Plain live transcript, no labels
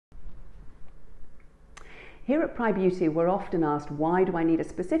Here at Pride Beauty, we're often asked, why do I need a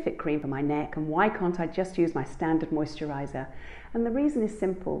specific cream for my neck and why can't I just use my standard moisturiser? And the reason is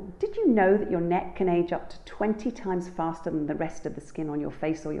simple. Did you know that your neck can age up to 20 times faster than the rest of the skin on your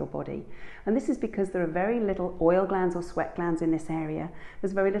face or your body? And this is because there are very little oil glands or sweat glands in this area.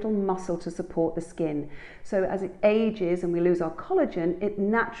 There's very little muscle to support the skin. So as it ages and we lose our collagen, it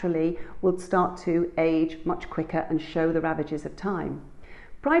naturally will start to age much quicker and show the ravages of time.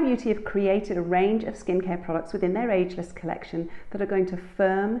 Pride Beauty have created a range of skincare products within their Ageless collection that are going to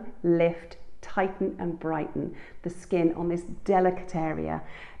firm, lift, tighten and brighten the skin on this delicate area.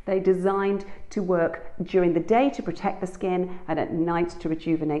 They're designed to work during the day to protect the skin and at night to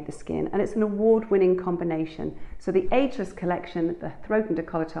rejuvenate the skin, and it's an award-winning combination. So the Ageless collection, the throat and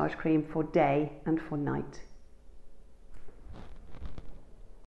decolletage cream for day and for night.